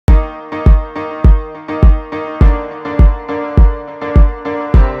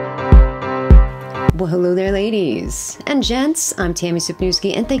Well, hello there, ladies and gents. I'm Tammy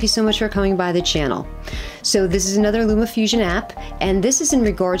Sipnewski, and thank you so much for coming by the channel. So this is another Lumafusion app, and this is in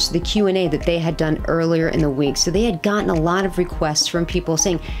regards to the Q&A that they had done earlier in the week. So they had gotten a lot of requests from people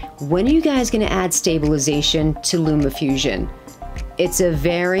saying, when are you guys going to add stabilization to Lumafusion? It's a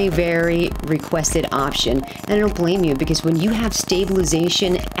very, very requested option, and I don't blame you, because when you have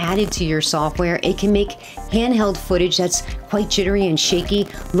stabilization added to your software, it can make handheld footage that's quite jittery and shaky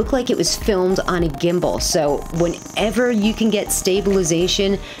look like it was filmed on a gimbal. So whenever you can get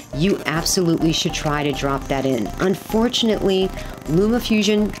stabilization, you absolutely should try to drop that in. Unfortunately,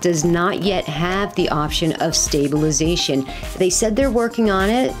 Lumafusion does not yet have the option of stabilization. They said they're working on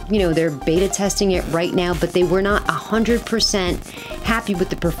it, you know, they're beta testing it right now, but they were not 100% happy with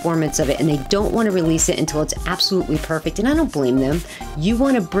the performance of it, and they don't want to release it until it's absolutely perfect, and I don't blame them. You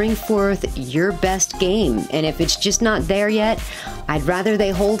want to bring forth your best game, and if it's just not there yet, I'd rather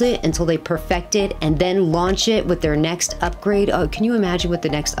they hold it until they perfect it and then launch it with their next upgrade. Oh, can you imagine what the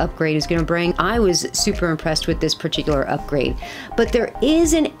next upgrade is going to bring? I was super impressed with this particular upgrade. But there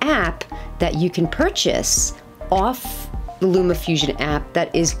is an app that you can purchase off the Lumafusion app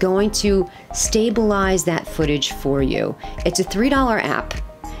that is going to stabilize that footage for you. It's a $3 app.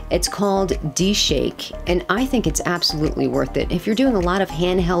 It's called Deshake, and I think it's absolutely worth it. If you're doing a lot of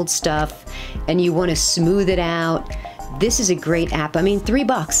handheld stuff and you want to smooth it out, this is a great app. I mean, $3.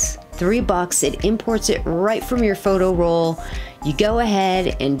 $3, it imports it right from your photo roll. You go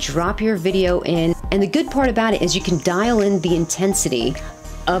ahead and drop your video in, and the good part about it is you can dial in the intensity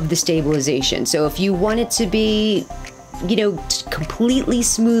of the stabilization. So if you want it to be, you know, completely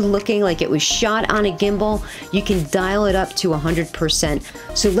smooth looking like it was shot on a gimbal, you can dial it up to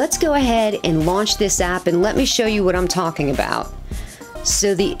 100%. So let's go ahead and launch this app, and let me show you what I'm talking about.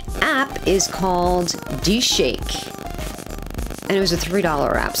 So the app is called Deshake, and it was a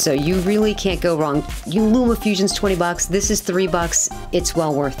 $3 app, so you really can't go wrong. Lumafusion's $20, this is $3, it's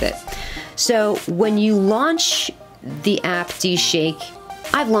well worth it. So when you launch the app Deshake,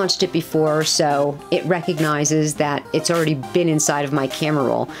 I've launched it before, so it recognizes that it's already been inside of my camera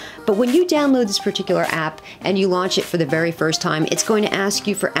roll. But when you download this particular app and you launch it for the very first time, it's going to ask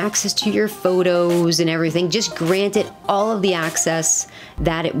you for access to your photos and everything. Just grant it all of the access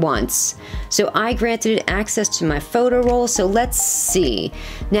that it wants. So I granted it access to my photo roll, so let's see.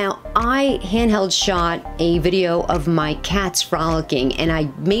 Now, I handheld shot a video of my cats frolicking, and I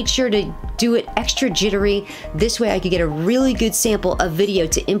made sure to do it extra jittery. This way I could get a really good sample of video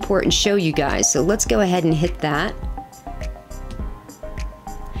to import and show you guys. So let's go ahead and hit that.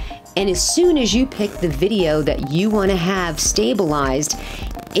 And as soon as you pick the video that you want to have stabilized,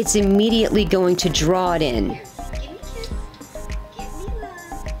 it's immediately going to draw it in.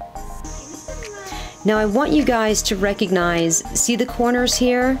 Now I want you guys to recognize, see the corners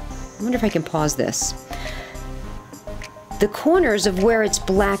here? I wonder if I can pause this. The corners of where it's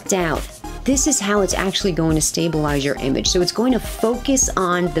blacked out. This is how it's actually going to stabilize your image. So it's going to focus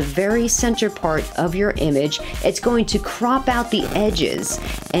on the very center part of your image. It's going to crop out the edges,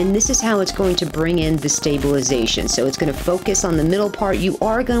 and this is how it's going to bring in the stabilization. So it's going to focus on the middle part. You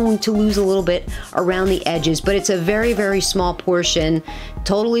are going to lose a little bit around the edges, but it's a very, very small portion.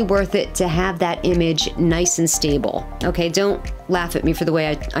 Totally worth it to have that image nice and stable. Okay, don't laugh at me for the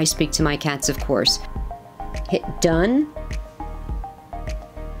way I speak to my cats, of course. Hit done.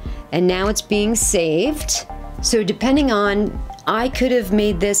 And now it's being saved. So depending on, I could have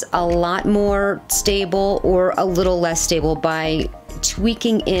made this a lot more stable or a little less stable by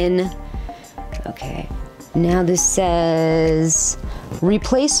tweaking in. Okay, now this says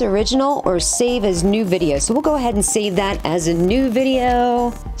replace original or save as new video. So we'll go ahead and save that as a new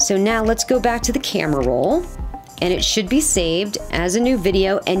video. So now let's go back to the camera roll, and it should be saved as a new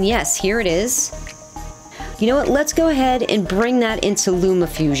video. And yes, here it is. You know what, let's go ahead and bring that into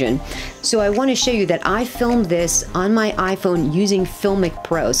Lumafusion. So I want to show you that I filmed this on my iPhone using Filmic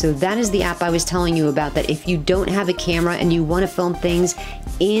Pro. So that is the app I was telling you about, that if you don't have a camera and you want to film things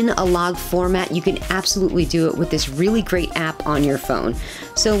in a log format, you can absolutely do it with this really great app on your phone.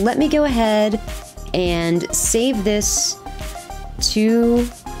 So let me go ahead and save this to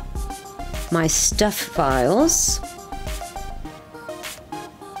my stuff files.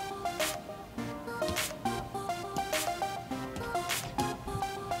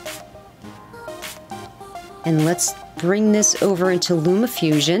 And let's bring this over into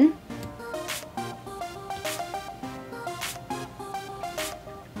Lumafusion.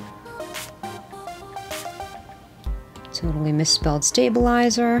 Totally misspelled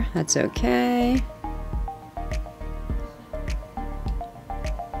stabilizer, that's okay.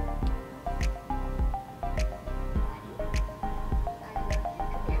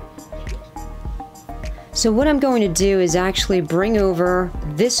 So what I'm going to do is actually bring over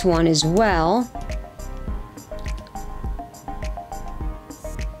this one as well.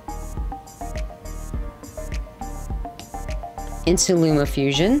 Into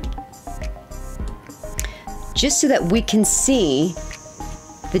Lumafusion. Just so that we can see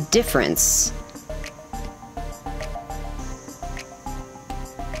the difference.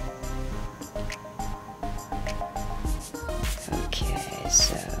 Okay,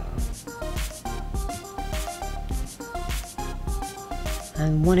 so I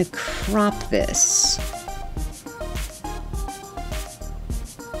want to crop this.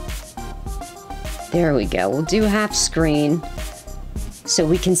 There we go. We'll do half screen so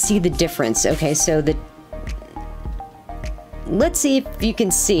we can see the difference. Okay, so let's see if you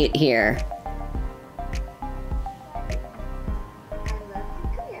can see it here.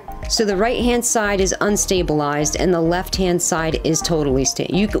 So the right hand side is unstabilized and the left hand side is totally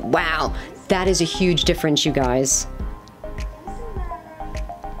stable. Wow, that is a huge difference, you guys.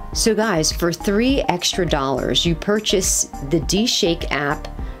 So guys, for $3 extra, you purchase the Deshake app,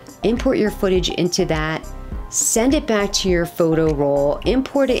 import your footage into that, send it back to your photo roll,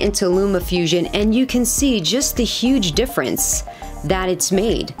 import it into Lumafusion, and you can see just the huge difference that it's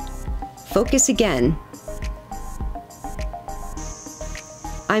made. Focus again.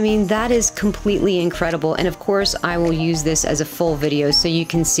 I mean, that is completely incredible. And of course, I will use this as a full video so you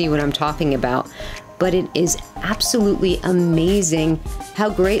can see what I'm talking about. But it is absolutely amazing how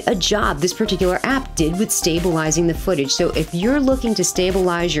great a job this particular app did with stabilizing the footage. So if you're looking to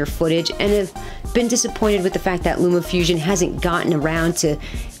stabilize your footage and have been disappointed with the fact that Lumafusion hasn't gotten around to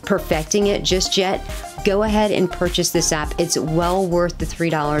perfecting it just yet, go ahead and purchase this app. It's well worth the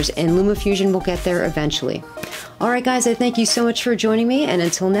 $3, and Lumafusion will get there eventually. All right, guys, I thank you so much for joining me, and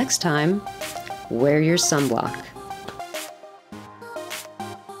until next time, wear your sunblock.